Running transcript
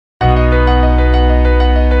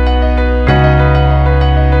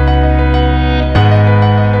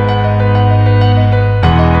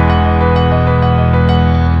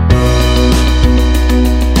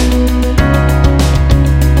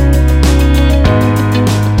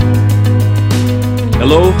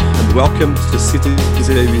Hello and welcome to the Cities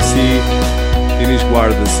ABC Finish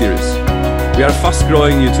Guarda series. We are a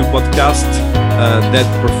fast-growing YouTube podcast that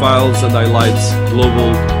profiles and highlights global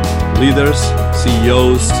leaders,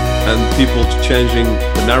 CEOs, and people changing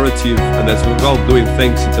the narrative and as well doing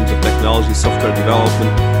things in terms of technology, software development,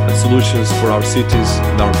 and solutions for our cities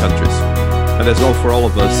and our countries, and as well for all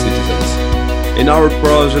of us citizens. In our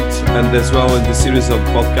project and as well in the series of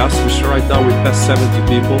podcasts, which right now we passed 70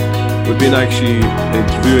 people, we've been actually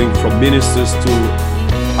interviewing from ministers to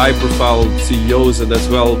high-profile CEOs and as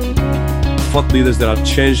well thought leaders that are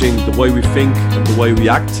changing the way we think and the way we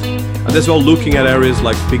act, and as well looking at areas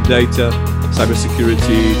like big data,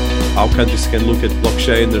 cybersecurity, how countries can look at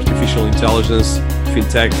blockchain, artificial intelligence,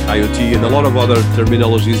 fintech, IoT, and a lot of other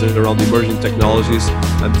terminologies around emerging technologies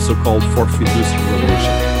and the so-called fourth industrial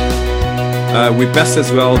revolution. We passed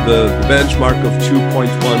as well the benchmark of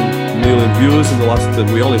 2.1 million views in the last,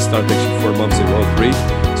 we only started actually 4 months ago, 3.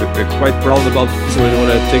 So we're quite proud about this, so we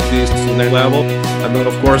want to take this to the next level. And then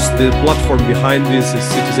of course the platform behind this is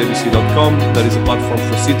citiesabc.com. That is a platform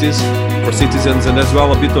for cities, for citizens, and as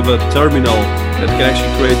well a bit of a terminal that can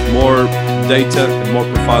actually create more data and more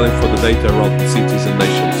profiling for the data around the cities and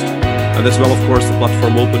nations. And as well, of course, the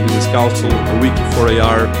platform Open Business Council, a wiki for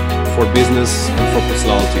AR, for business and for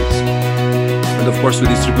personalities. And of course, we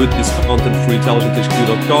distribute this content through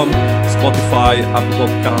intelligenthq.com, Spotify, Apple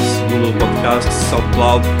Podcasts, Google Podcasts,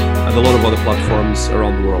 SoundCloud, and a lot of other platforms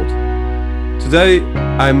around the world. Today,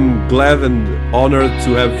 I'm glad and honored to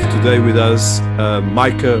have today with us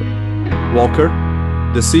Micah Walker,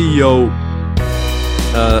 the CEO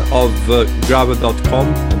of Grava.com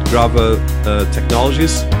and Grava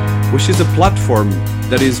Technologies, which is a platform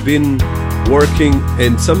that has been working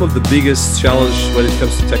in some of the biggest challenges when it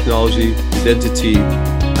comes to technology, identity,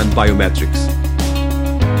 and biometrics.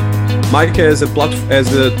 Micah has a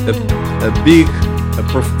big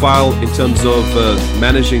profile in terms of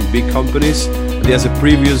managing big companies. And he has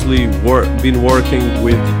previously been working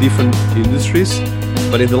with different industries,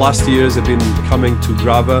 but in the last years have been coming to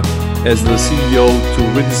Grava as the CEO to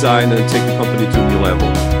redesign and take the company to a new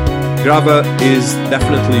level. Grava is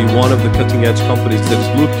definitely one of the cutting-edge companies that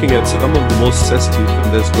is looking at some of the most sensitive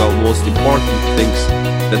and as well most important things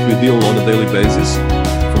that we deal on a daily basis,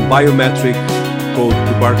 from biometric code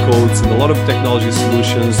to barcodes and a lot of technology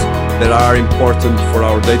solutions that are important for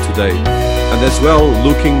our day-to-day. And as well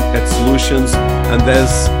looking at solutions, and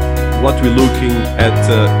that's what we're looking at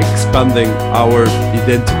expanding our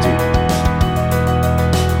identity.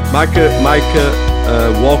 Micah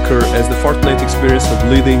Walker has the fortunate experience of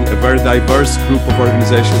leading a very diverse group of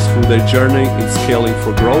organizations through their journey in scaling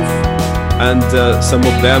for growth, and some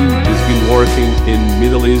of them has been working in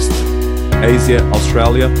Middle East, Asia,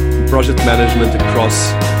 Australia, in project management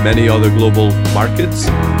across many other global markets,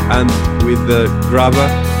 and with Grava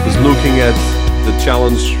is looking at the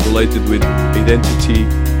challenge related with identity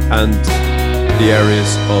and the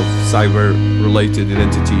areas of cyber-related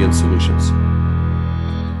identity and solutions.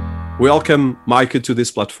 Welcome, Micah, to this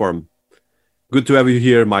platform. Good to have you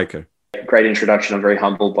here, Micah. Great introduction. I'm very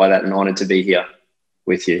humbled by that and honored to be here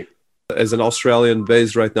with you. As an Australian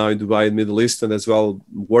based right now in Dubai and Middle East, and as well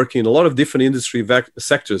working in a lot of different industry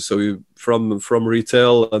sectors. So from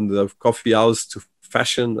retail and the coffee house to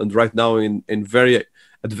fashion, and right now in very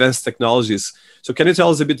advanced technologies. So can you tell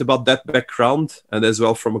us a bit about that background, and as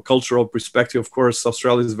well from a cultural perspective? Of course,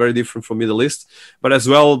 Australia is very different from Middle East, but as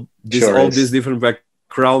well these different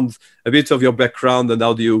background, a bit of your background and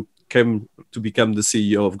how you came to become the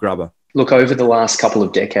CEO of Grava. Look, over the last couple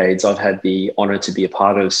of decades, I've had the honor to be a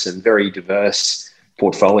part of some very diverse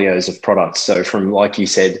portfolios of products. So from, like you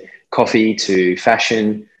said, coffee to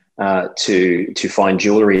fashion, to fine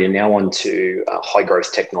jewelry, and now on to high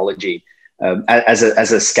growth technology. As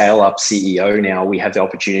a scale-up CEO now, we have the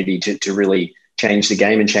opportunity to really change the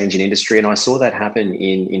game and change an industry. And I saw that happen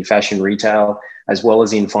in fashion retail, as well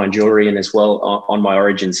as in fine jewelry, and as well on my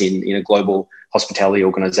origins in a global hospitality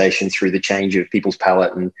organization through the change of people's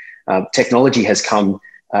palate. And technology has come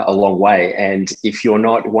a long way. And if you're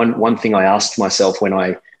not, one thing I asked myself when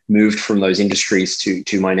I moved from those industries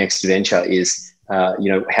to my next venture is,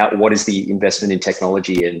 what is the investment in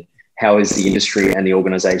technology, and how is the industry and the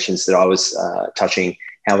organizations that I was touching,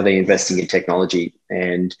 how are they investing in technology?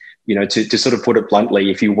 And, to sort of put it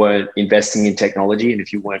bluntly, if you weren't investing in technology and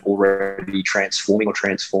if you weren't already transforming or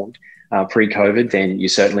transformed pre-COVID, then you're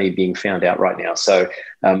certainly being found out right now. So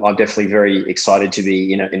I'm definitely very excited to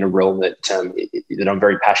be in a realm that I'm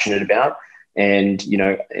very passionate about. And,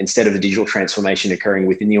 instead of the digital transformation occurring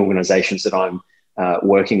within the organizations that I'm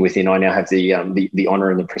working within, I now have the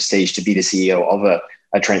honor and the prestige to be the CEO of a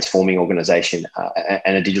transforming organization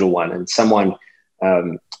and a digital one, and someone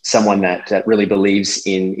someone that really believes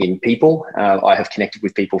in people. I have connected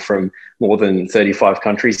with people from more than 35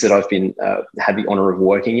 countries that I've been had the honor of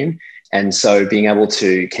working in. And so being able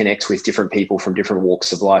to connect with different people from different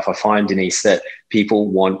walks of life, I find, Denise, that people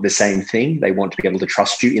want the same thing. They want to be able to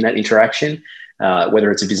trust you in that interaction,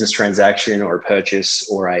 whether it's a business transaction or a purchase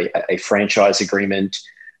or a franchise agreement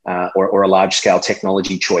or a large-scale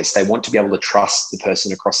technology choice. They want to be able to trust the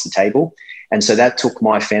person across the table. And so that took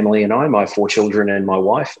my family and I, my 4 children and my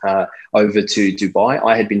wife, over to Dubai.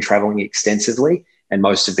 I had been traveling extensively, and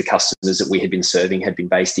most of the customers that we had been serving had been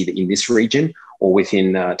based either in this region or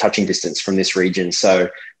within touching distance from this region. So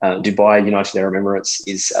Dubai, United Arab Emirates,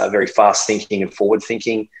 is a very fast-thinking and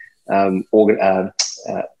forward-thinking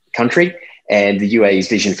country. And the UAE's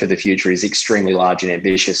vision for the future is extremely large and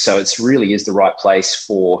ambitious. So it really is the right place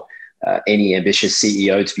for any ambitious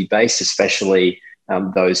CEO to be based, especially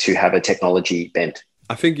those who have a technology bent.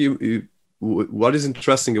 I think what is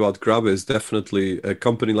interesting about Grab is definitely a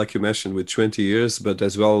company, like you mentioned, with 20 years, but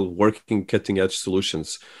as well working cutting edge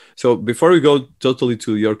solutions. So before we go totally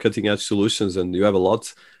to your cutting edge solutions, and you have a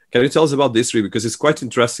lot, can you tell us about the history? Because it's quite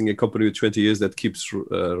interesting, a company with 20 years that keeps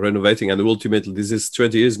renovating. And ultimately, this is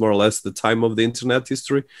 20 years, more or less, the time of the internet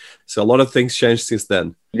history. So a lot of things changed since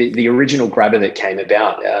then. The original Grabber that came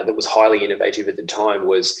about that was highly innovative at the time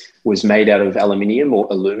was made out of aluminium or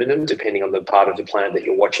aluminum, depending on the part of the planet that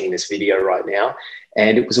you're watching this video right now.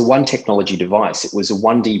 And it was a one technology device. It was a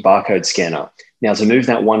 1D barcode scanner. Now, to move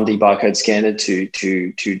that 1D barcode scanner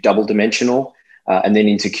to double dimensional, and then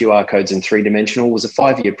into QR codes and 3-dimensional was a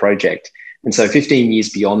 5-year project. And so 15 years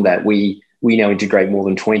beyond that, we now integrate more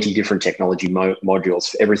than 20 different technology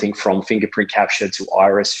modules, everything from fingerprint capture to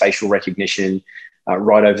iris, facial recognition,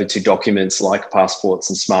 right over to documents like passports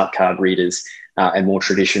and smart card readers and more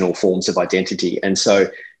traditional forms of identity. And so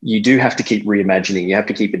you do have to keep reimagining, you have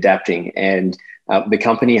to keep adapting. And the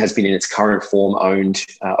company has been in its current form owned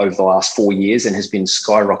over the last 4 years and has been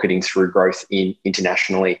skyrocketing through growth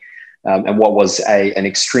internationally. And what was an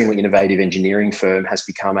extremely innovative engineering firm has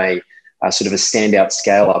become a sort of a standout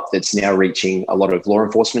scale-up that's now reaching a lot of law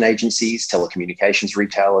enforcement agencies, telecommunications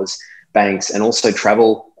retailers, banks, and also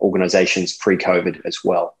travel organizations pre-COVID as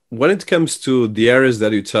well. When it comes to the areas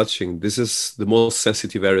that you're touching, this is the most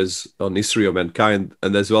sensitive areas on history of mankind.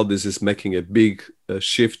 And as well, this is making a big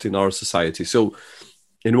shift in our society. So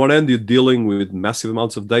in one end, you're dealing with massive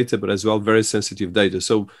amounts of data, but as well, very sensitive data.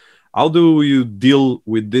 So how do you deal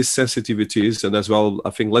with these sensitivities? And as well, I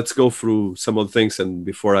think let's go through some of the things. And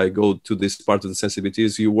before I go to this part of the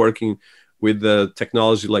sensitivities, you're working with the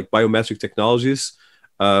technology like biometric technologies,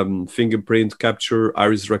 fingerprint capture,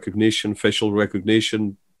 iris recognition, facial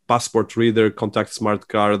recognition, passport reader, contact smart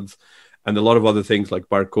card, and a lot of other things like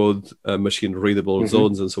barcode, machine readable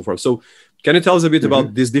zones, and so forth. So can you tell us a bit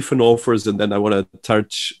about these different offers? And then I want to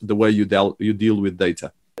touch the way you deal with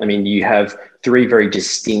data. I mean, you have 3 very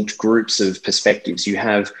distinct groups of perspectives. You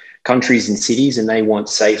have countries and cities, and they want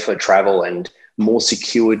safer travel and more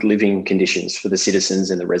secured living conditions for the citizens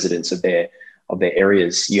and the residents of their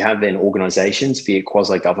areas. You have then organizations, be it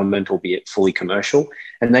quasi-government or be it fully commercial,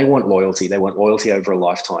 and they want loyalty. They want loyalty over a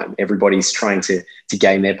lifetime. Everybody's trying to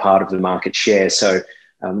gain their part of the market share. So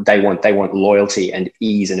they want loyalty and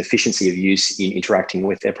ease and efficiency of use in interacting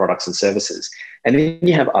with their products and services. And then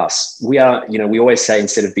you have us. We are, we always say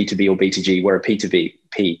instead of B2B or B2G, we're a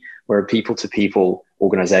P2P. We're a people-to-people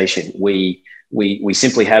organization. We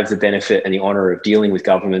simply have the benefit and the honor of dealing with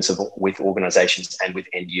governments, with organizations, and with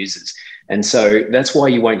end users. And so that's why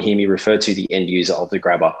you won't hear me refer to the end user of the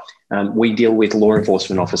Grabber. We deal with law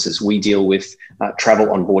enforcement officers. We deal with travel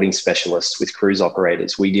onboarding specialists, with cruise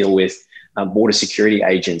operators. We deal with border security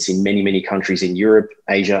agents in many, many countries in Europe,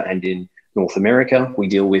 Asia, and in North America. We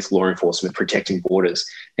deal with law enforcement protecting borders.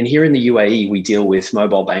 And here in the UAE, we deal with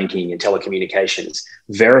mobile banking and telecommunications,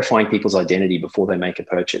 verifying people's identity before they make a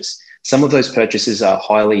purchase. Some of those purchases are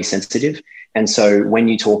highly sensitive. And so when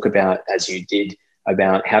you talk about, as you did,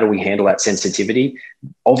 about how do we handle that sensitivity,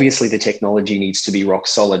 obviously the technology needs to be rock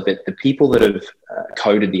solid, but the people that have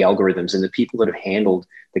coded the algorithms and the people that have handled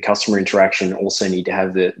the customer interaction also need to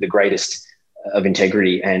have the greatest of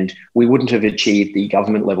integrity. And we wouldn't have achieved the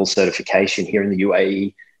government level certification here in the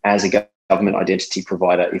UAE as a government identity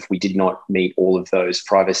provider if we did not meet all of those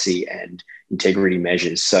privacy and integrity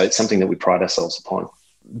measures. So it's something that we pride ourselves upon.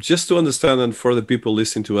 Just to understand, and for the people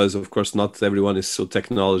listening to us, of course, not everyone is so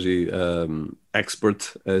technology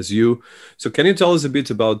expert as you. So can you tell us a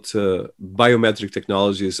bit about biometric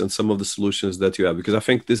technologies and some of the solutions that you have? Because I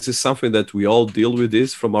think this is something that we all deal with,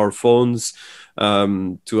 this from our phones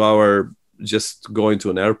to our just going to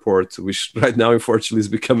an airport, which right now, unfortunately, is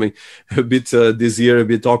becoming a bit this year, a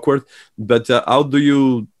bit awkward. But how do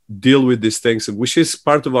you deal with these things, which is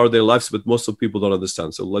part of our daily lives, but most of people don't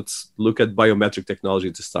understand? So let's look at biometric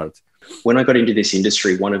technology to start. When I got into this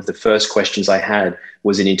industry, one of the first questions I had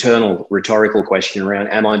was an internal rhetorical question around,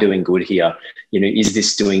 am I doing good here? Is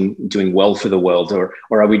this doing well for the world, or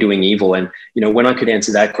are we doing evil? And, when I could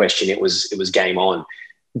answer that question, it was game on.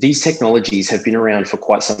 These technologies have been around for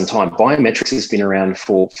quite some time. Biometrics has been around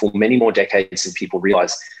for many more decades than people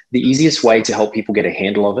realize. The easiest way to help people get a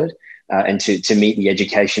handle of it and to meet the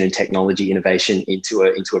education and technology innovation into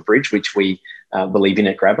a bridge, which we believe in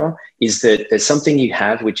at Grabber, is that there's something you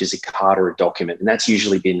have, which is a card or a document, and that's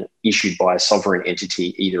usually been issued by a sovereign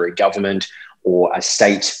entity, either a government or a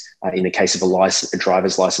state, in the case of a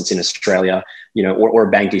driver's license in Australia, or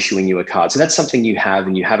a bank issuing you a card. So that's something you have,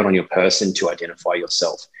 and you have it on your person to identify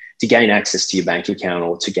yourself, to gain access to your bank account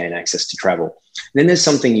or to gain access to travel. Then there's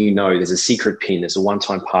something there's a secret PIN, there's a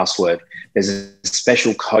one-time password, there's a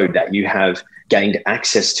special code that you have gained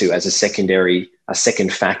access to as a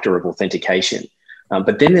second factor of authentication.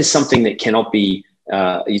 But then there's something that cannot be,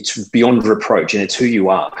 it's beyond reproach, and it's who you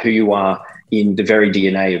are in the very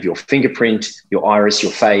DNA of your fingerprint, your iris,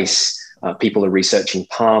 your face. People are researching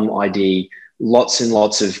Palm ID. Lots and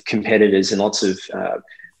lots of competitors and lots of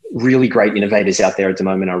really great innovators out there at the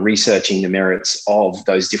moment are researching the merits of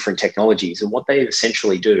those different technologies. And what they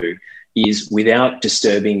essentially do is, without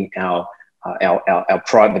disturbing the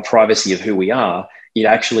privacy of who we are, it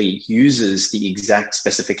actually uses the exact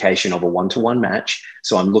specification of a one-to-one match.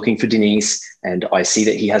 So I'm looking for Denise and I see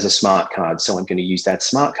that he has a smart card. So I'm going to use that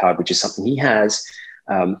smart card, which is something he has.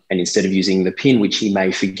 And instead of using the PIN, which he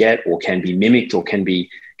may forget or can be mimicked or can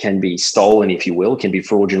be stolen, if you will, can be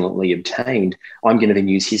fraudulently obtained, I'm going to then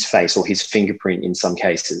use his face or his fingerprint in some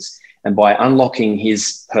cases. And by unlocking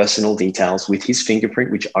his personal details with his fingerprint,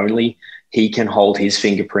 which only he can hold his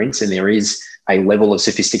fingerprints, and there is a level of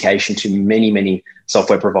sophistication to many, many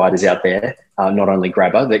software providers out there, not only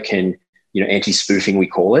Grabber, that can, anti-spoofing, we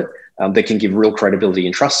call it, that can give real credibility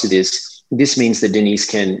and trust to this. This means that Denise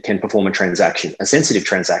can perform a transaction, a sensitive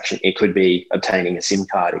transaction. It could be obtaining a SIM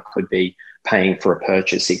card. It could be paying for a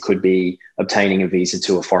purchase. It could be obtaining a visa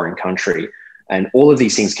to a foreign country. And all of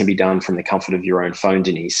these things can be done from the comfort of your own phone,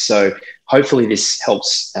 Denise. So hopefully this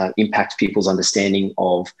helps impact people's understanding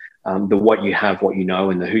of the what you have, what you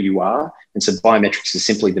know, and the who you are. And so biometrics is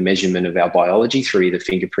simply the measurement of our biology through either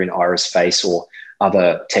fingerprint, iris, face, or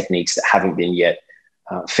other techniques that haven't been yet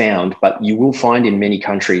found. But you will find in many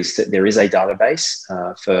countries that there is a database.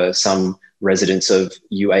 For some residents of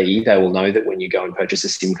UAE, they will know that when you go and purchase a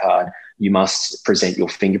SIM card, you must present your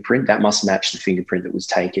fingerprint. That must match the fingerprint that was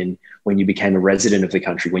taken when you became a resident of the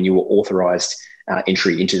country, when you were authorized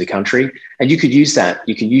entry into the country. And you could use that.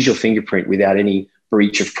 You can use your fingerprint without any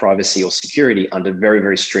breach of privacy or security under very,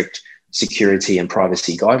 very strict security and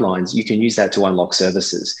privacy guidelines. You can use that to unlock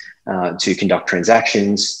services, to conduct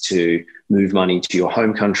transactions, to move money to your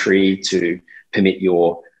home country, to permit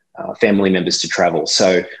your family members to travel.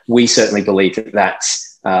 So we certainly believe that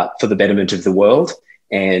that's for the betterment of the world,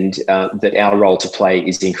 and that our role to play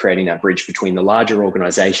is in creating that bridge between the larger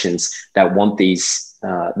organizations that want these,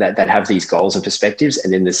 that have these goals and perspectives,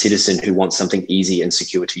 and then the citizen who wants something easy and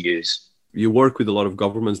secure to use. You work with a lot of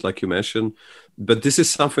governments, like you mentioned, but this is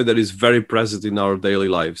something that is very present in our daily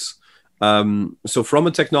lives. So from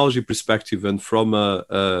a technology perspective and from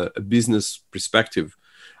a business perspective,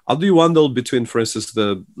 how do you handle between, for instance,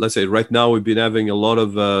 let's say right now we've been having a lot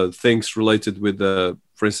of things related with,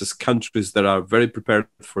 for instance, countries that are very prepared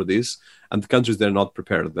for this and countries that are not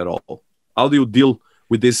prepared at all. How do you deal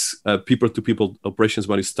with these people-to-people operations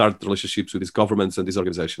when you start relationships with these governments and these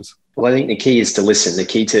organizations? Well, I think the key is to listen. The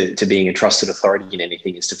key to being a trusted authority in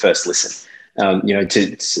anything is to first listen.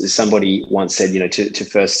 Somebody once said,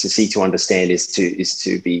 to seek to understand is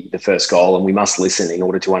to be the first goal, and we must listen in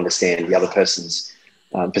order to understand the other person's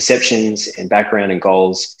perceptions and background and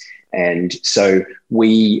goals. And so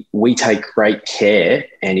we take great care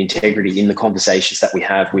and integrity in the conversations that we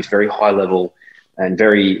have with very high level and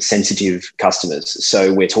very sensitive customers.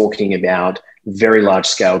 So we're talking about very large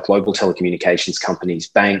scale global telecommunications companies,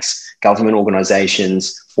 banks, government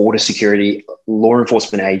organizations, border security, law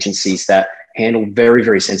enforcement agencies that handle very,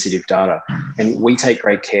 very sensitive data. And we take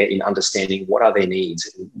great care in understanding what are their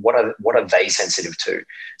needs, what are they sensitive to.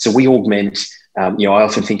 So we augment, I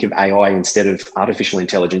often think of AI instead of artificial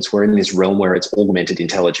intelligence. We're in this realm where it's augmented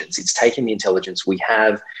intelligence. It's taking the intelligence we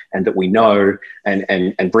have and that we know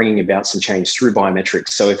and bringing about some change through biometrics.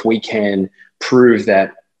 So if we can prove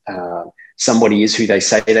that somebody is who they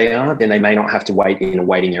say they are, then they may not have to wait in a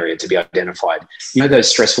waiting area to be identified. You know, those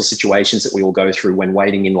stressful situations that we all go through when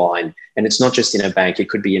waiting in line, and it's not just in a bank, it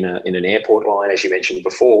could be in an airport line, as you mentioned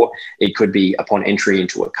before, it could be upon entry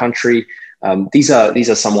into a country. These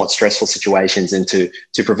are somewhat stressful situations, and to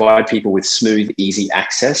provide people with smooth, easy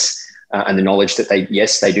access and the knowledge that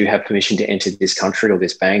they do have permission to enter this country or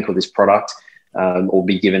this bank or this product, or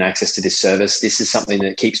be given access to this service. This is something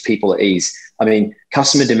that keeps people at ease. I mean,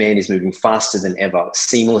 customer demand is moving faster than ever.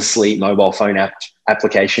 Seamlessly, mobile phone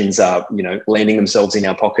applications are, landing themselves in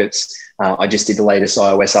our pockets. I just did the latest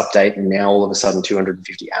iOS update, and now all of a sudden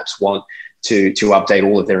 250 apps want to update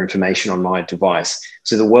all of their information on my device.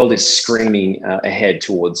 So the world is screaming ahead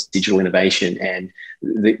towards digital innovation, and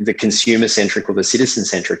the consumer-centric, or the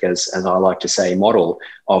citizen-centric, as I like to say, model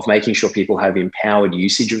of making sure people have empowered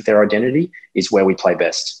usage of their identity is where we play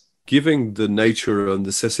best. Given the nature and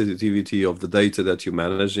the sensitivity of the data that you're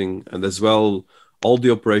managing, and as well all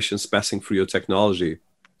the operations passing through your technology.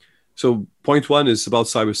 So point one is about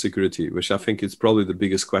cybersecurity, which I think is probably the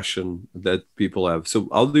biggest question that people have. So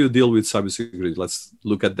how do you deal with cybersecurity? Let's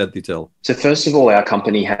look at that detail. So first of all, our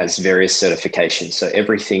company has various certifications. So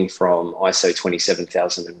everything from ISO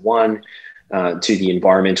 27001 to the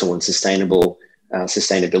environmental and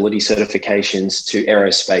sustainability certifications to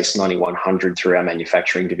aerospace 9100 through our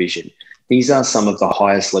manufacturing division. These are some of the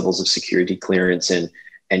highest levels of security clearance and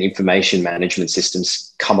information management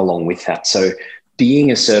systems come along with that. So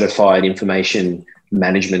being a certified information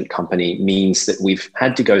management company means that we've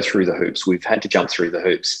had to go through the hoops. We've had to jump through the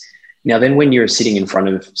hoops. Now, then when you're sitting in front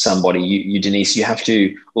of somebody, you Denise, you have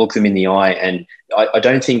to look them in the eye. And I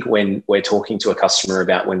don't think when we're talking to a customer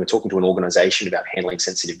when we're talking to an organization about handling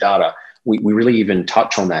sensitive data, we really even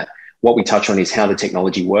touch on that. What we touch on is how the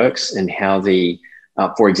technology works and how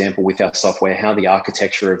for example, with our software, how the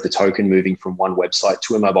architecture of the token moving from one website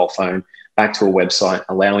to a mobile phone back to a website,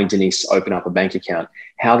 allowing Denise to open up a bank account,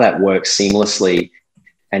 how that works seamlessly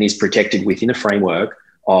and is protected within a framework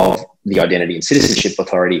of the Identity and Citizenship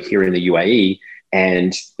Authority here in the UAE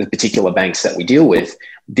and the particular banks that we deal with.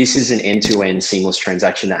 This is an end-to-end seamless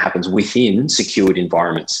transaction that happens within secured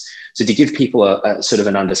environments. So to give people a sort of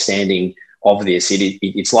an understanding of this,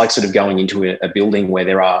 it's like sort of going into a building where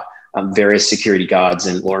there are various security guards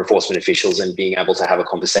and law enforcement officials and being able to have a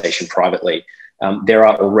conversation privately. There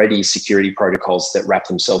are already security protocols that wrap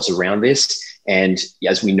themselves around this. And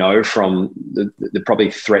as we know from the probably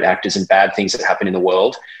threat actors and bad things that happen in the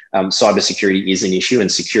world, cybersecurity is an issue,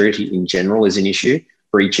 and security in general is an issue.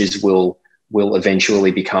 Breaches will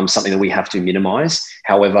eventually become something that we have to minimize.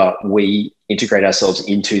 However, we integrate ourselves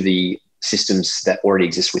into the systems that already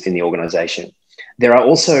exist within the organization. There are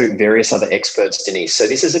also various other experts, Denise. So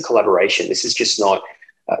this is a collaboration. This is just not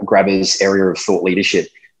Grabber's area of thought leadership.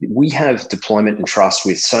 We have deployment and trust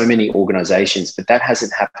with so many organizations, but that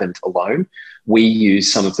hasn't happened alone. We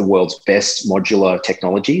use some of the world's best modular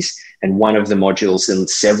technologies, and one of the modules and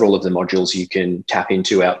several of the modules you can tap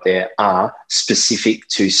into out there are specific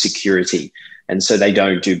to security. And so they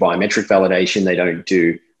don't do biometric validation, they don't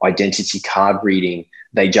do identity card reading,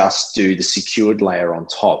 they just do the secured layer on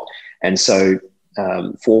top. And so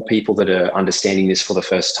for people that are understanding this for the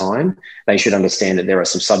first time, they should understand that there are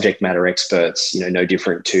some subject matter experts, no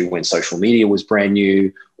different to when social media was brand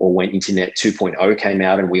new or when Internet 2.0 came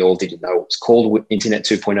out and we all didn't know it was called Internet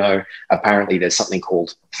 2.0. Apparently there's something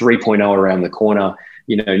called 3.0 around the corner.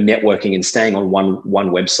 Networking and staying on one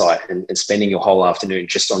website and spending your whole afternoon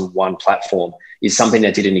just on one platform is something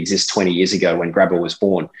that didn't exist 20 years ago when Grabber was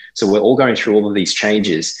born. So we're all going through all of these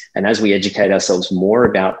changes. And as we educate ourselves more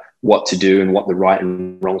about what to do and what the right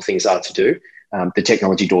and wrong things are to do, the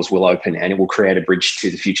technology doors will open and it will create a bridge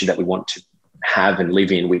to the future that we want to have and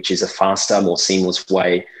live in, which is a faster, more seamless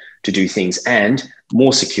way to do things and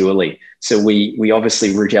more securely. So we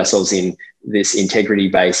obviously root ourselves in this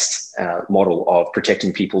integrity-based model of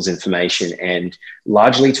protecting people's information. And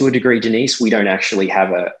largely to a degree, Denise, we don't actually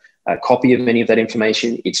have a copy of any of that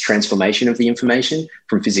information. It's transformation of the information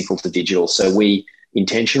from physical to digital. So we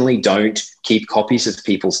intentionally don't keep copies of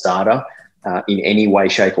people's data in any way,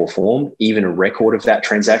 shape or form. Even a record of that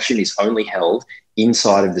transaction is only held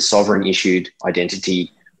inside of the sovereign issued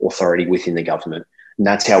identity authority within the government. And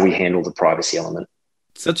that's how we handle the privacy element.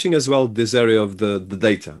 Touching as well this area of the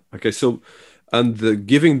data. Okay, so, and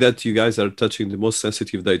given that you guys are touching the most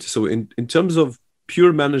sensitive data, so in terms of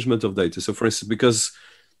pure management of data, so for instance, because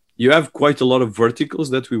you have quite a lot of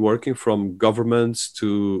verticals that we're working from governments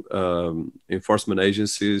to enforcement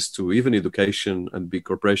agencies to even education and big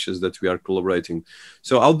corporations that we are collaborating.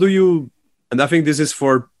 So how do you, and I think this is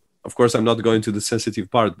for of course, I'm not going to the sensitive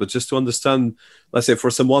part, but just to understand, let's say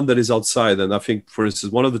for someone that is outside, and I think, for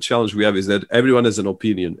instance, one of the challenges we have is that everyone has an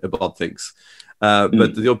opinion about things.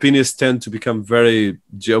 But the opinions tend to become very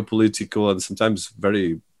geopolitical and sometimes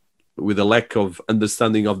very with a lack of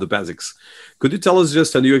understanding of the basics. Could you tell us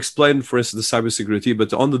just, and you explained, for instance, the cybersecurity,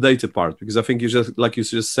 but on the data part, because I think you just, like you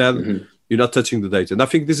just said, you're not touching the data. And I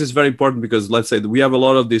think this is very important because, let's say, we have a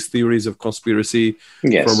lot of these theories of conspiracy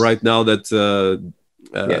from right now that,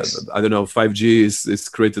 I don't know, 5G is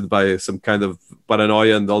created by some kind of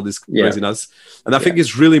paranoia and all this craziness. And I think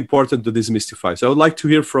it's really important to demystify. So I would like to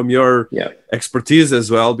hear from your expertise as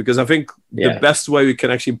well, because I think the best way we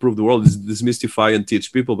can actually improve the world is demystify and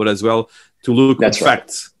teach people, but as well to look at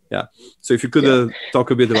facts. Yeah. So if you could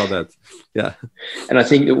talk a bit about that. Yeah. And I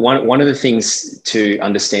think that one of the things to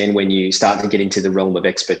understand when you start to get into the realm of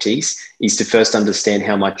expertise is to first understand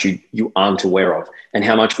how much you aren't aware of and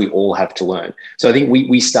how much we all have to learn. So I think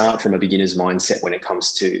we start from a beginner's mindset when it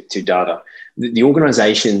comes to data. The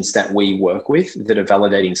organizations that we work with that are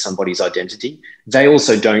validating somebody's identity, they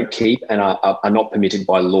also don't keep and are not permitted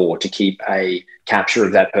by law to keep a capture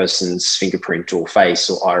of that person's fingerprint or face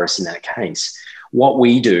or iris in that case. What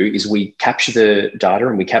we do is we capture the data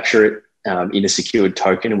and we capture it in a secured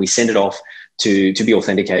token and we send it off to be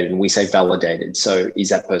authenticated, and we say validated. So is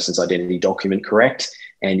that person's identity document correct?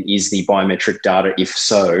 And is the biometric data, if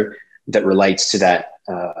so, that relates to that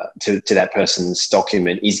to that person's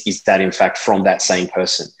document, is that in fact from that same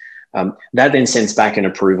person? That then sends back an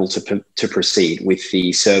approval to proceed with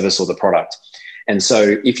the service or the product. And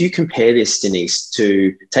so if you compare this, Denise,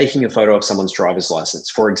 to taking a photo of someone's driver's license,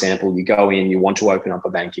 for example, you go in, you want to open up a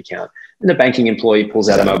bank account, and the banking employee pulls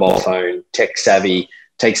out a mobile phone, tech savvy,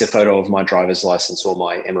 takes a photo of my driver's license or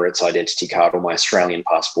my Emirates identity card or my Australian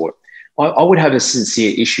passport. I would have a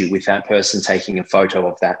sincere issue with that person taking a photo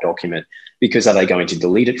of that document, because are they going to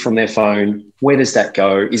delete it from their phone? Where does that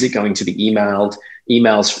go? Is it going to be emailed?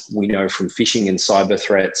 Emails, we know from phishing and cyber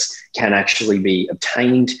threats, can actually be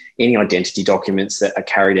obtained. Any identity documents that are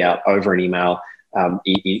carried out over an email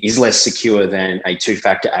is less secure than a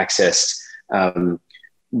two-factor access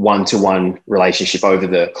one-to-one relationship over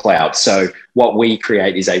the cloud. So what we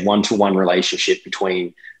create is a one-to-one relationship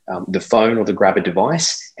between the phone or the Grabber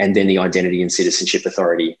device and then the Identity and Citizenship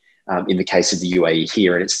Authority in the case of the UAE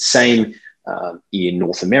here. And it's the same in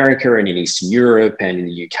North America and in Eastern Europe and in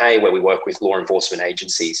the UK, where we work with law enforcement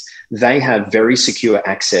agencies. They have very secure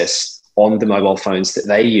access on the mobile phones that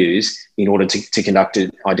they use in order to conduct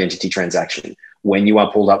an identity transaction. When you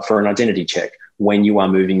are pulled up for an identity check, when you are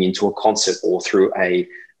moving into a concert or through a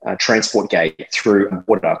transport gate, through a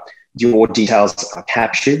border, your details are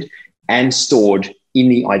captured and stored in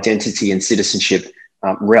the identity and citizenship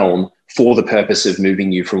realm for the purpose of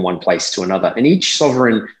moving you from one place to another. And each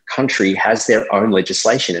sovereign country has their own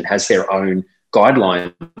legislation and has their own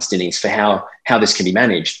guidelines, Denise, for how this can be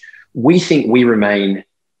managed. We think we remain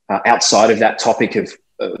outside of that topic of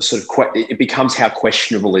it becomes how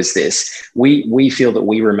questionable is this. We feel that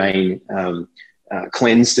we remain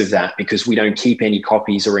cleansed of that because we don't keep any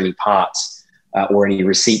copies or any parts or any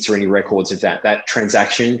receipts or any records of that. That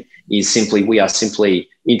transaction is we are simply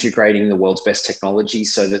integrating the world's best technology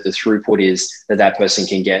so that the throughput is that person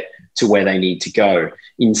can get to where they need to go.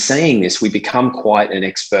 In saying this, we become quite an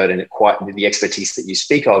expert, and quite the expertise that you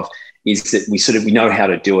speak of is that we know how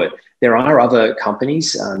to do it. There are other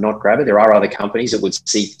companies, not Grabber, there are other companies that would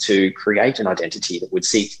seek to create an identity, that would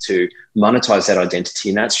seek to monetize that identity,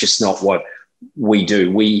 and that's just not what we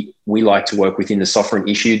do. We like to work within the sovereign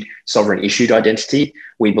issued identity.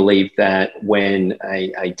 We believe that when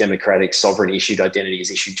a democratic sovereign issued identity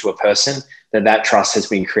is issued to a person, that trust has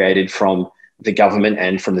been created from the government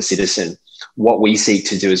and from the citizen. What we seek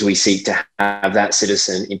to do is we seek to have that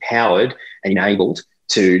citizen empowered and enabled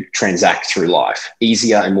to transact through life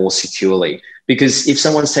easier and more securely. Because if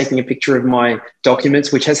someone's taking a picture of my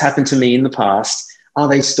documents, which has happened to me in the past, are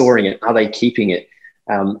they storing it? Are they keeping it?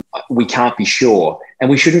 We can't be sure. And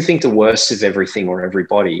we shouldn't think the worst of everything or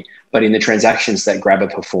everybody. But in the transactions that Grabber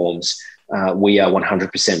performs, we are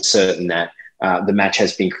 100% certain that the match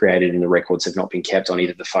has been created and the records have not been kept on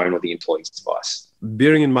either the phone or the employee's device.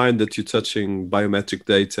 Bearing in mind that you're touching biometric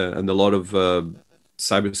data and a lot of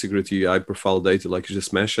cybersecurity, high-profile data, like you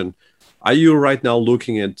just mentioned, are you right now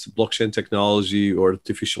looking at blockchain technology or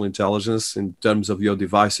artificial intelligence in terms of your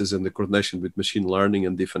devices and the coordination with machine learning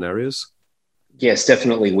in different areas? Yes,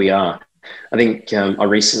 definitely we are. I think I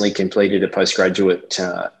recently completed a postgraduate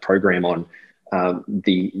program on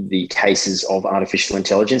the cases of artificial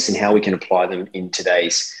intelligence and how we can apply them in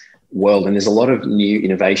today's world. And there's a lot of new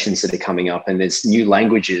innovations that are coming up, and there's new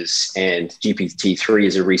languages, and GPT-3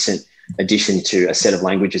 is a recent addition to a set of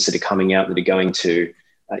languages that are coming out that are going to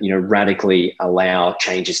radically allow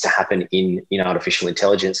changes to happen in artificial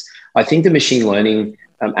intelligence. I think the machine learning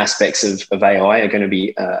aspects of AI are going to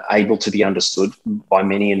be able to be understood by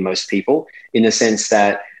many and most people, in the sense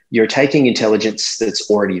that you're taking intelligence that's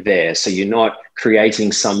already there. So you're not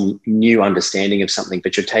creating some new understanding of something,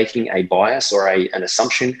 but you're taking a bias or an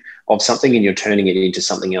assumption of something and you're turning it into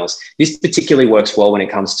something else. This particularly works well when it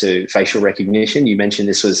comes to facial recognition. You mentioned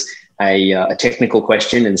this was a technical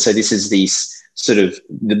question. And so this is the sort of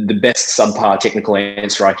the best subpar technical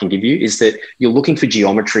answer I can give you, is that you're looking for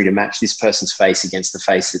geometry to match this person's face against the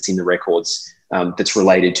face that's in the records that's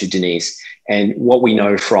related to Denise. And what we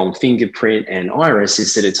know from fingerprint and iris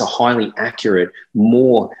is that it's a highly accurate,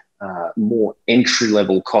 more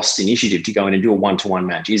entry-level cost initiative to go in and do a one-to-one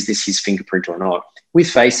match. Is this his fingerprint or not? With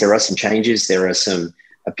face, there are some changes. There are some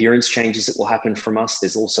appearance changes that will happen from us.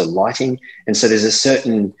 There's also lighting. And so there's a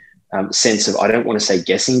certain sense of, I don't want to say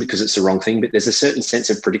guessing because it's the wrong thing, but there's a certain sense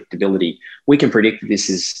of predictability. We can predict that this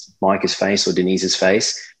is Micah's face or Denise's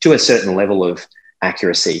face to a certain level of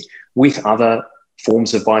accuracy. With other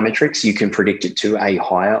forms of biometrics, you can predict it to a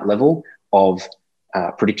higher level of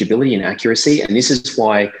predictability and accuracy. And this is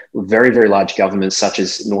why very, very large governments, such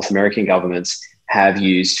as North American governments, have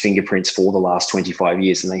used fingerprints for the last 25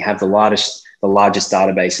 years. And they have the largest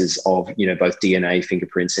databases of, both DNA,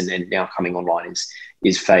 fingerprints, and now coming online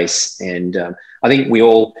is face. And I think we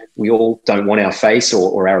all don't want our face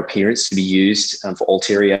or our appearance to be used for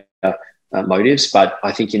ulterior motives. But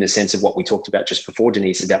I think in the sense of what we talked about just before,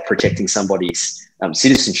 Denise, about protecting somebody's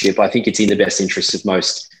citizenship, I think it's in the best interest of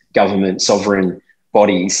most government, sovereign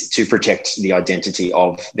bodies to protect the identity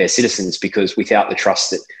of their citizens, because without the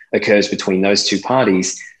trust that occurs between those two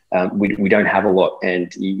parties, we don't have a lot.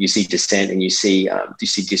 And you see dissent and you see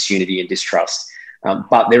disunity and distrust.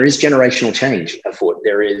 But there is generational change afoot.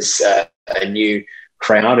 There is a new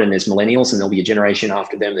crowd, and there's millennials, and there'll be a generation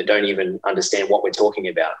after them that don't even understand what we're talking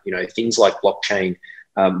about. Things like blockchain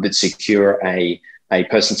that secure a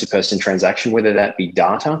person-to-person transaction, whether that be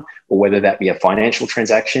data or whether that be a financial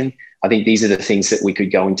transaction. I think these are the things that we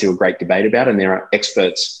could go into a great debate about, and there are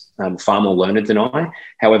experts far more learned than I.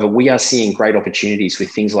 However, we are seeing great opportunities with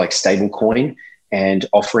things like stablecoin and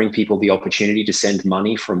offering people the opportunity to send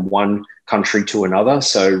money from one country to another.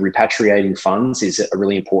 So repatriating funds is a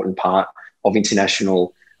really important part of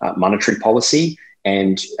international monetary policy,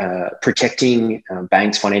 and protecting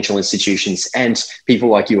banks, financial institutions, and people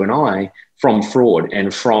like you and I from fraud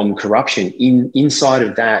and from corruption inside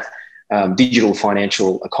of that digital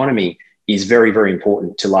financial economy is very, very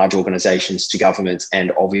important to large organizations, to governments,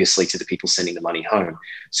 and obviously to the people sending the money home.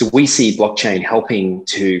 So we see blockchain helping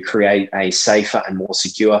to create a safer and more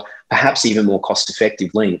secure, perhaps even more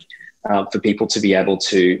cost-effective link for people to be able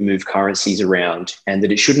to move currencies around, and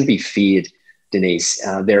that it shouldn't be feared, Denise.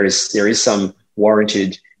 There is some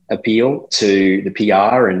warranted appeal to the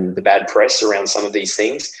PR and the bad press around some of these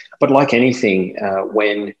things. But like anything,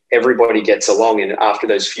 when everybody gets along, and after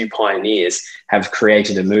those few pioneers have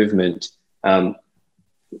created a movement,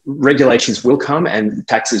 regulations will come and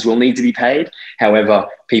taxes will need to be paid. However,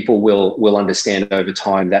 people will understand over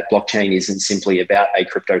time that blockchain isn't simply about a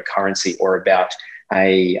cryptocurrency or about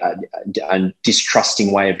a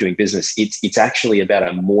distrusting way of doing business. It's actually about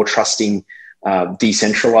a more trusting,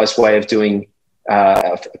 decentralized way of doing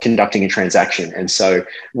conducting a transaction. And so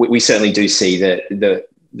we certainly do see that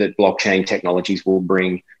blockchain technologies will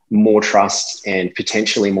bring more trust and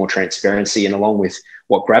potentially more transparency, and along with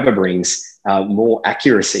what Grabber brings, more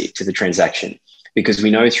accuracy to the transaction. Because we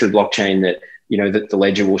know through blockchain that, that the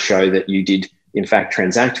ledger will show that you did in fact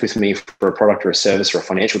transact with me for a product or a service or a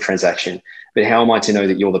financial transaction. But how am I to know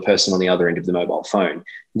that you're the person on the other end of the mobile phone?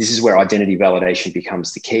 This is where identity validation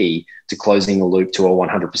becomes the key to closing the loop to a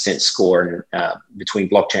 100% score between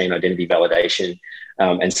blockchain identity validation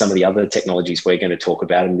and some of the other technologies we're going to talk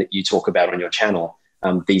about and that you talk about on your channel.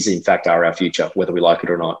 These, in fact, are our future, whether we like it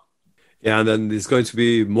or not. Yeah, and then it's going to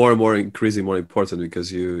be more and more increasingly more important,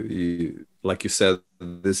 because you like you said,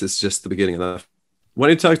 this is just the beginning. And when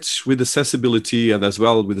you touch with accessibility and as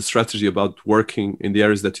well with the strategy about working in the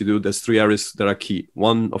areas that you do, there's three areas that are key.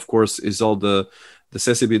 One, of course, is all the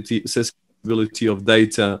accessibility of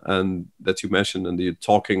data, and that you mentioned, and you're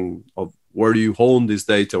talking of where do you hone this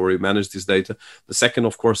data, where you manage this data. The second,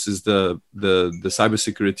 of course, is the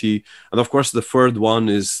cybersecurity. And of course, the third one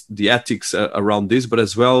is the ethics around this, but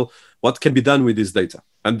as well, what can be done with this data.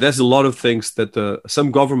 And there's a lot of things that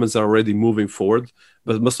some governments are already moving forward,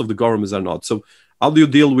 but most of the governments are not. So how do you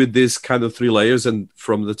deal with this kind of three layers, and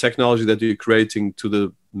from the technology that you're creating to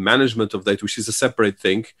the management of data, which is a separate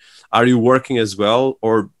thing. Are you working as well,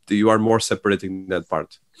 or do you are more separating that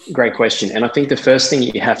part? Great question. And I think the first thing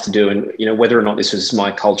you have to do, and whether or not this was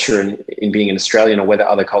my culture in being an Australian or whether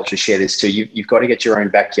other cultures share this too, you've got to get your own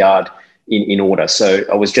backyard in order. So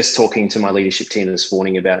I was just talking to my leadership team this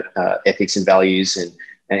morning about ethics and values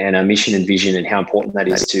and our mission and vision and how important that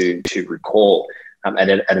is to recall at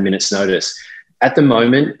a minute's notice. At the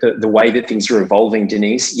moment, the way that things are evolving,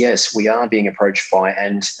 Denise, yes, we are being approached by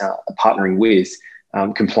and partnering with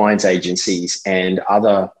compliance agencies and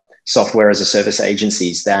other software as a service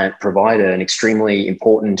agencies that provide an extremely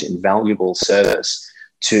important and valuable service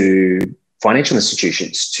to financial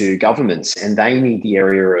institutions, to governments, and they need the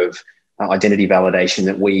area of identity validation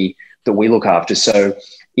that we look after. So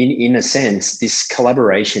in a sense, this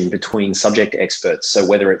collaboration between subject experts, so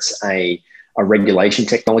whether it's a regulation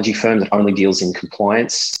technology firm that only deals in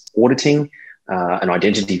compliance auditing, an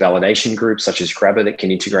identity validation group such as Grabber that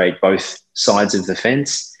can integrate both sides of the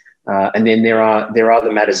fence. And then there are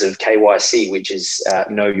the matters of KYC, which is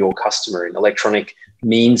know your customer. An electronic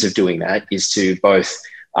means of doing that is to both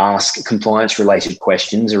ask compliance-related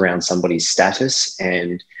questions around somebody's status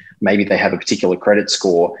and maybe they have a particular credit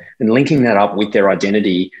score, and linking that up with their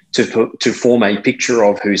identity to form a picture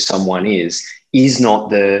of who someone is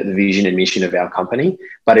not the vision and mission of our company,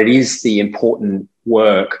 but it is the important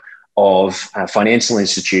work of a financial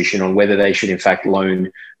institution on whether they should in fact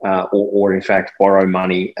loan or in fact borrow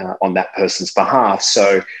money on that person's behalf.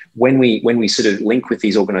 So when we sort of link with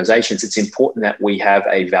these organizations, it's important that we have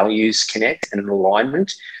a values connect and an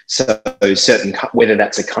alignment. So whether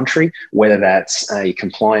that's a country, whether that's a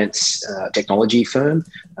compliance technology firm,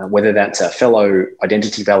 whether that's a fellow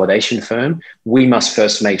identity validation firm, we must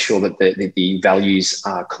first make sure that the values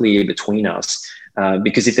are clear between us.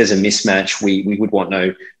 Because if there's a mismatch, we would want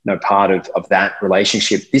no part of that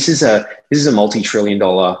relationship. This is a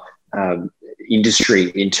multi-trillion-dollar industry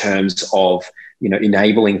in terms of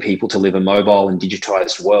enabling people to live a mobile and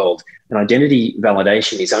digitized world. And identity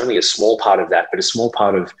validation is only a small part of that, but a small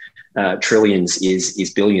part of trillions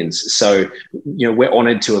is billions. So we're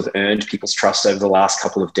honoured to have earned people's trust over the last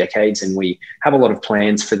couple of decades, and we have a lot of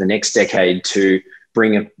plans for the next decade to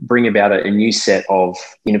bring about a new set of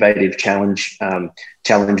innovative challenge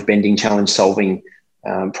bending, challenge solving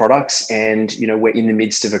products. And we're in the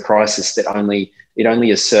midst of a crisis that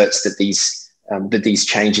only asserts that these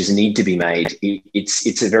changes need to be made.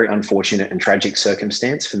 It's a very unfortunate and tragic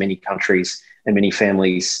circumstance for many countries and many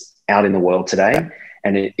families out in the world today.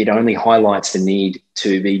 And it only highlights the need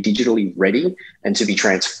to be digitally ready and to be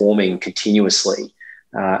transforming continuously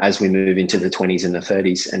as we move into the 20s and the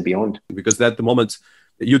 30s and beyond. Because at the moment,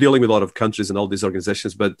 you're dealing with a lot of countries and all these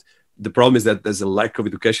organizations, but the problem is that there's a lack of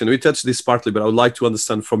education. We touched this partly, but I would like to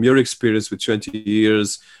understand from your experience with 20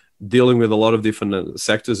 years dealing with a lot of different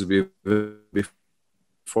sectors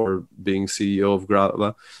before being CEO of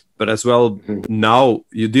Grabber, but as well now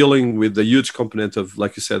you're dealing with a huge component of,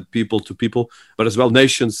 like you said, people to people, but as well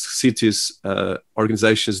nations, cities,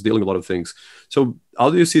 organizations dealing with a lot of things. So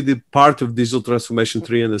how do you see the part of digital transformation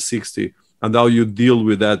 360 and how you deal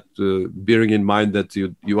with that, bearing in mind that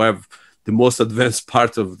you have the most advanced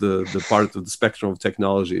part of the part of the spectrum of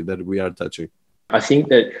technology that we are touching? I think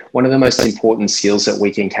that one of the most important skills that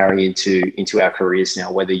we can carry into our careers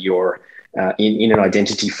now, whether you're in an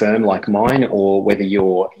identity firm like mine, or whether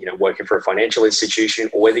you're working for a financial institution,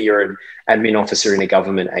 or whether you're an admin officer in a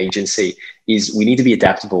government agency, is we need to be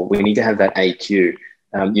adaptable. We need to have that AQ.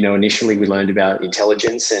 Initially we learned about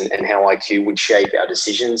intelligence and how IQ would shape our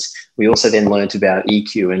decisions. We also then learned about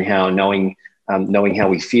EQ and how knowing how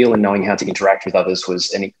we feel and knowing how to interact with others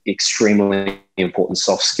was an extremely important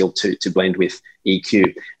soft skill to blend with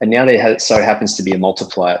EQ. And now there so happens to be a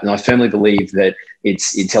multiplier. And I firmly believe that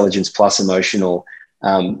it's intelligence plus emotional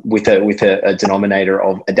with a denominator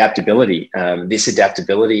of adaptability. This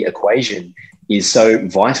adaptability equation is so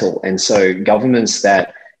vital. And so governments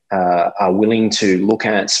that are willing to look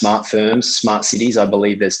at smart firms, smart cities, I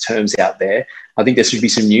believe there's terms out there. I think there should be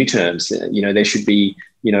some new terms. There should be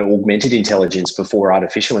augmented intelligence before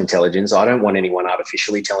artificial intelligence. I don't want anyone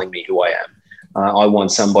artificially telling me who I am. I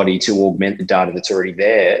want somebody to augment the data that's already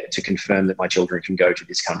there to confirm that my children can go to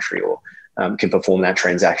this country or can perform that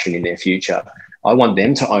transaction in their future. I want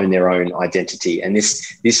them to own their own identity. And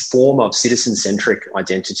this form of citizen-centric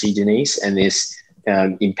identity, Denise, and this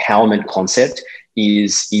empowerment concept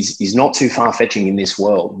is not too far-fetching in this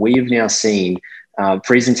world. We have now seen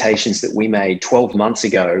presentations that we made 12 months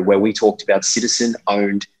ago where we talked about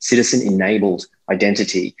citizen-owned, citizen-enabled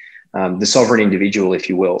identity, the sovereign individual, if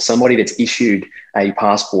you will, somebody that's issued a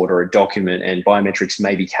passport or a document and biometrics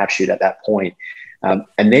may be captured at that point. and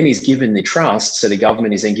then is given the trust. So the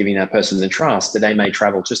government is then giving that person the trust that they may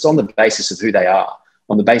travel just on the basis of who they are,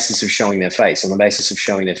 on the basis of showing their face, on the basis of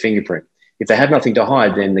showing their fingerprint. If they have nothing to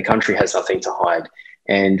hide, then the country has nothing to hide.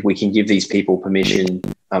 And we can give these people permission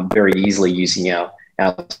very easily using our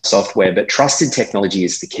software. But trusted technology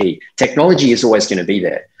is the key. Technology is always going to be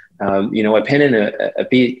there. A pen and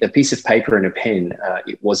a piece of paper and a pen,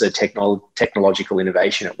 it was a technological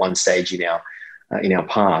innovation at one stage in our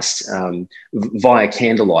past. Via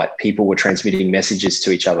candlelight, people were transmitting messages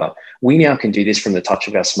to each other. We now can do this from the touch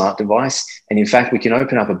of our smart device. And in fact, we can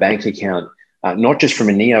open up a bank account, not just from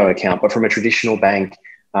a Neo account, but from a traditional bank.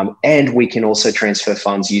 And we can also transfer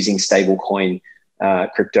funds using stablecoin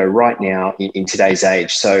crypto right now in today's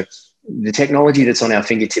age. So the technology that's on our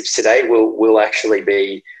fingertips today will actually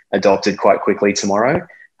be adopted quite quickly tomorrow.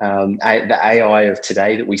 The AI of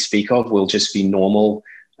today that we speak of will just be normal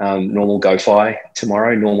GoFi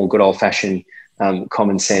tomorrow, normal good old-fashioned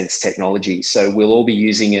common sense technology. So we'll all be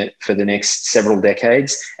using it for the next several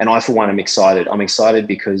decades. And I, for one, am excited. I'm excited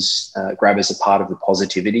because Grab is a part of the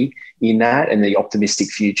positivity in that and the optimistic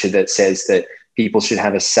future that says that people should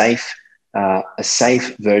have a safe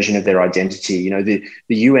version of their identity. The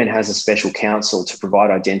UN has a special council to provide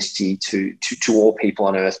identity to all people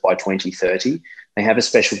on Earth by 2030. They have a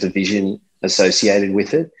special division associated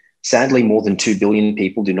with it. Sadly, more than 2 billion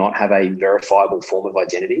people do not have a verifiable form of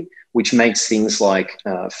identity, which makes things like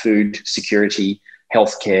food security,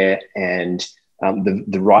 healthcare, and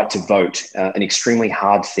the right to vote an extremely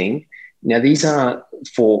hard thing. Now, these are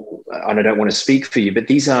and I don't want to speak for you, but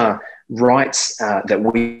these are rights that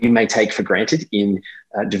we may take for granted in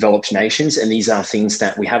developed nations. And these are things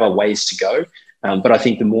that we have a ways to go. But I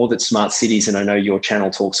think the more that smart cities, and I know your channel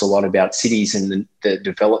talks a lot about cities and the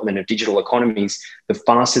development of digital economies, the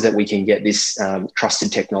faster that we can get this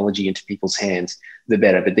trusted technology into people's hands, the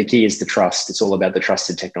better. But the key is the trust. It's all about the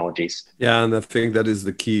trusted technologies. Yeah, and I think that is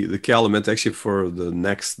the key element actually for the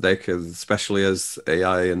next decade, especially as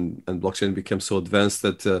AI and blockchain become so advanced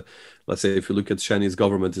that, let's say, if you look at Chinese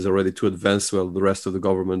government is already too advanced, while the rest of the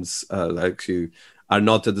governments actually are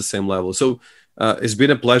not at the same level. So it's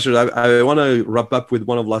been a pleasure. I want to wrap up with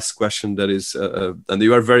one last question that is, and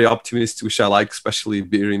you are very optimistic, which I like, especially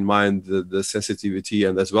bearing in mind the sensitivity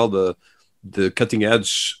and as well the cutting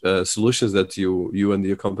edge solutions that you and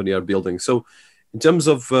your company are building. So in terms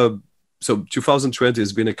of, so 2020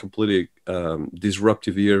 has been a completely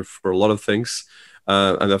disruptive year for a lot of things.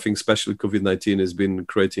 And I think especially COVID-19 has been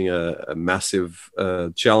creating a massive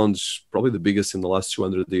challenge, probably the biggest in the last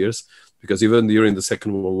 200 years. Because even during the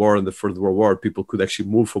Second World War and the First World War, people could actually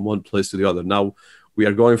move from one place to the other. Now we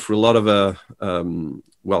are going through a lot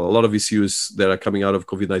of issues that are coming out of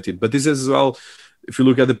COVID-19. But this as well, if you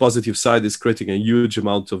look at the positive side, is creating a huge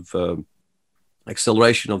amount of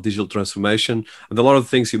acceleration of digital transformation. And a lot of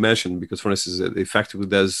things you mentioned, because for instance, effectively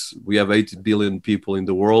we have 80 billion people in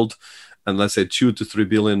the world, and let's say 2 to 3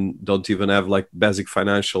 billion don't even have like basic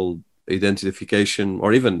financial identification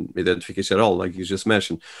or even identification at all, like you just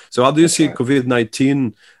mentioned. So how do you see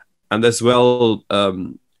COVID-19, and as well,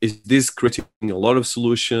 is this creating a lot of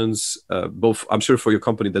solutions, both, I'm sure for your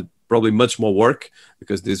company, that probably much more work,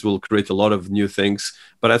 because this will create a lot of new things.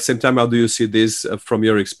 But at the same time, how do you see this from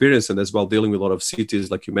your experience, and as well dealing with a lot of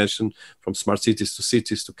cities, like you mentioned, from smart cities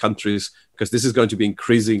to countries, because this is going to be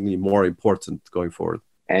increasingly more important going forward?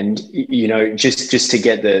 And, just to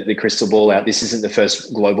get the crystal ball out, this isn't the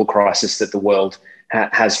first global crisis that the world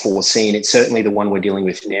has foreseen. It's certainly the one we're dealing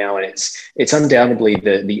with now. And it's undoubtedly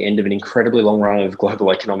the end of an incredibly long run of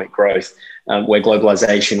global economic growth, where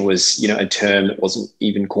globalization was, a term that wasn't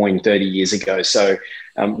even coined 30 years ago. So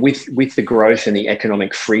with the growth and the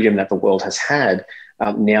economic freedom that the world has had,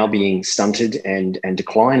 now being stunted and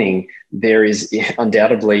declining, there is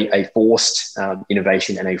undoubtedly a forced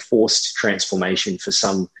innovation and a forced transformation for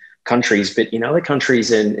some countries. But in other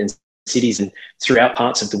countries and cities and throughout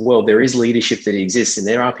parts of the world, there is leadership that exists. And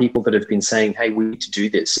there are people that have been saying, hey, we need to do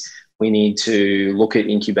this. We need to look at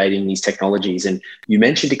incubating these technologies. And you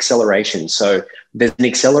mentioned acceleration. So there's an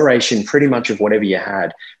acceleration pretty much of whatever you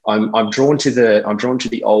had. I'm drawn to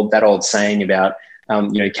the old saying about,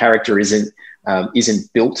 character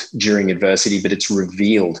isn't built during adversity, but it's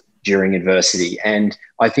revealed during adversity. And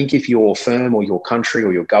I think if your firm or your country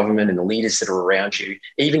or your government and the leaders that are around you,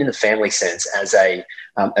 even in the family sense, as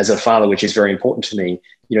a father, which is very important to me,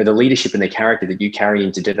 the leadership and the character that you carry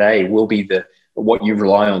into today will be what you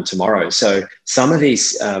rely on tomorrow. So some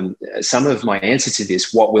of my answer to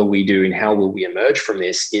this, what will we do and how will we emerge from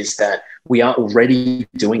this, is that we are already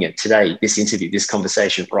doing it today. This interview, this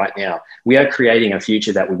conversation right now, we are creating a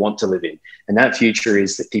future that we want to live in. And that future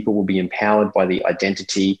is that people will be empowered by the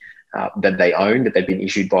identity that they own, that they've been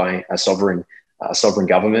issued by a sovereign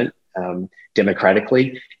government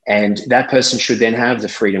democratically. And that person should then have the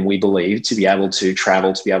freedom, we believe, to be able to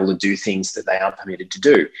travel, to be able to do things that they are permitted to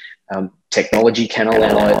do. Technology can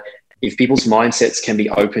allow it. If people's mindsets can be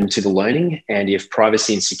open to the learning, and if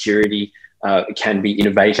privacy and security can be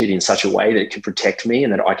innovated in such a way that it can protect me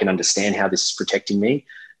and that I can understand how this is protecting me,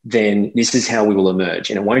 then this is how we will emerge.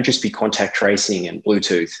 And it won't just be contact tracing and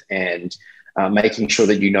Bluetooth and making sure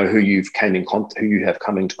that you know who you have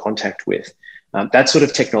come into contact with. That sort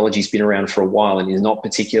of technology has been around for a while and is not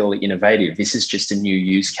particularly innovative. This is just a new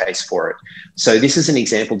use case for it. So this is an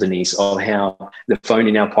example, Denise, of how the phone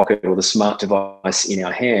in our pocket or the smart device in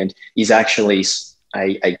our hand is actually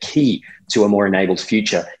a key to a more enabled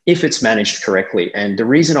future if it's managed correctly. And the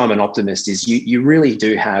reason I'm an optimist is you really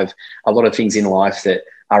do have a lot of things in life that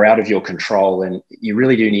are out of your control, and you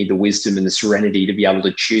really do need the wisdom and the serenity to be able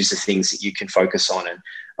to choose the things that you can focus on. And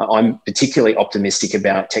I'm particularly optimistic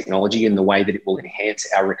about technology and the way that it will enhance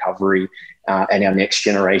our recovery and our next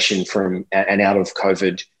generation from and out of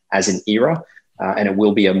COVID as an era. And it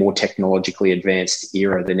will be a more technologically advanced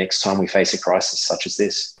era the next time we face a crisis such as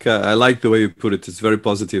this. I like the way you put it. It's very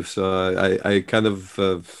positive. So I kind of,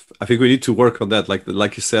 I think we need to work on that.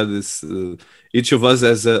 Like you said, each of us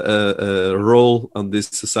has a role on this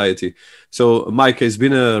society. So Mike, it's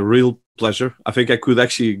been a real pleasure. I think I could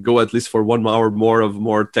actually go at least for 1 hour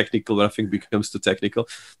more technical, but I think becomes too technical.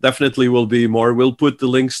 Definitely will be more. We'll put the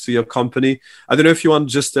links to your company. I don't know if you want,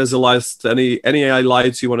 just as a last, any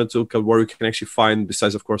highlights you want to talk about where you can actually find,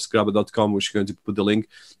 besides of course Grabber.com, which you're going to put the link,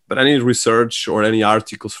 but any research or any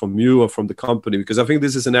articles from you or from the company, because I think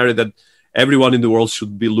this is an area that everyone in the world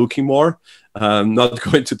should be looking more, not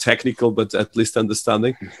going to technical, but at least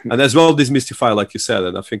understanding. And as well, demystify, like you said,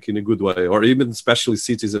 and I think in a good way, or even especially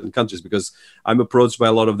cities and countries, because I'm approached by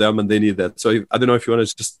a lot of them and they need that. So I don't know if you want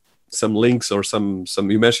to just some links or some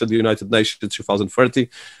you mentioned the United Nations 2030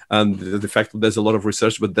 and the fact that there's a lot of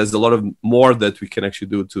research, but there's a lot of more that we can actually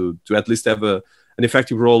do to at least have an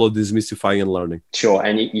effective role of demystifying and learning. Sure.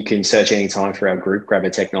 And you can search anytime for our group, Grabber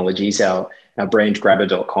Technologies. Our brand,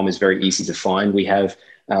 Grabber.com, is very easy to find. We have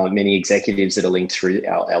many executives that are linked through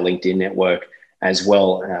our LinkedIn network as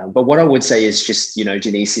well. But what I would say is just,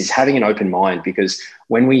 Denise, is having an open mind, because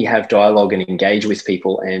when we have dialogue and engage with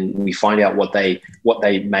people and we find out what they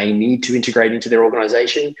may need to integrate into their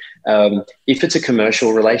organization, if it's a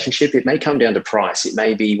commercial relationship, it may come down to price. It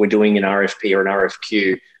may be we're doing an RFP or an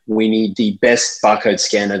RFQ. We need the best barcode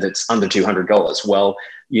scanner that's under $200. Well,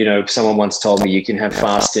 someone once told me you can have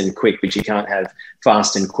fast and quick, but you can't have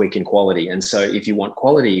fast and quick and quality. And so if you want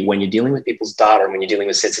quality, when you're dealing with people's data and when you're dealing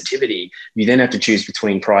with sensitivity, you then have to choose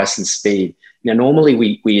between price and speed. Now,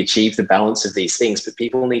 normally we achieve the balance of these things, but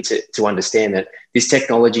people need to understand that this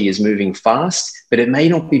technology is moving fast, but it may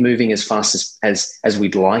not be moving as fast as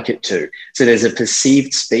we'd like it to. So there's a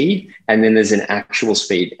perceived speed and then there's an actual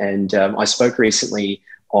speed. And I spoke recently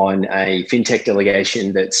on a fintech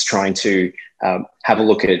delegation that's trying to have a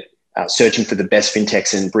look at searching for the best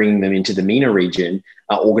fintechs and bringing them into the MENA region,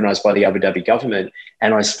 organized by the Abu Dhabi government.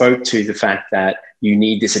 And I spoke to the fact that you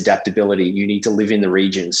need this adaptability. You need to live in the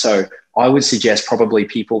region. So I would suggest probably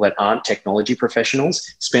people that aren't technology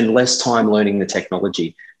professionals spend less time learning the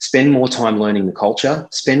technology, spend more time learning the culture,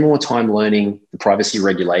 spend more time learning the privacy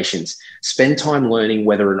regulations, spend time learning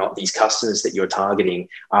whether or not these customers that you're targeting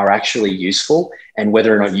are actually useful and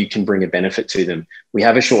whether or not you can bring a benefit to them. We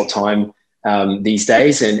have a short time these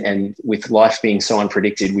days, and with life being so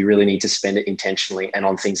unpredicted, we really need to spend it intentionally and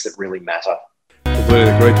on things that really matter.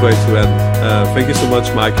 A great way to end. Thank you so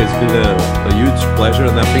much, Mike. It's been a huge pleasure,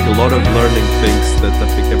 and I think a lot of learning things that I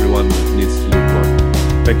think everyone needs to look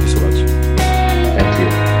for. Thank you so much.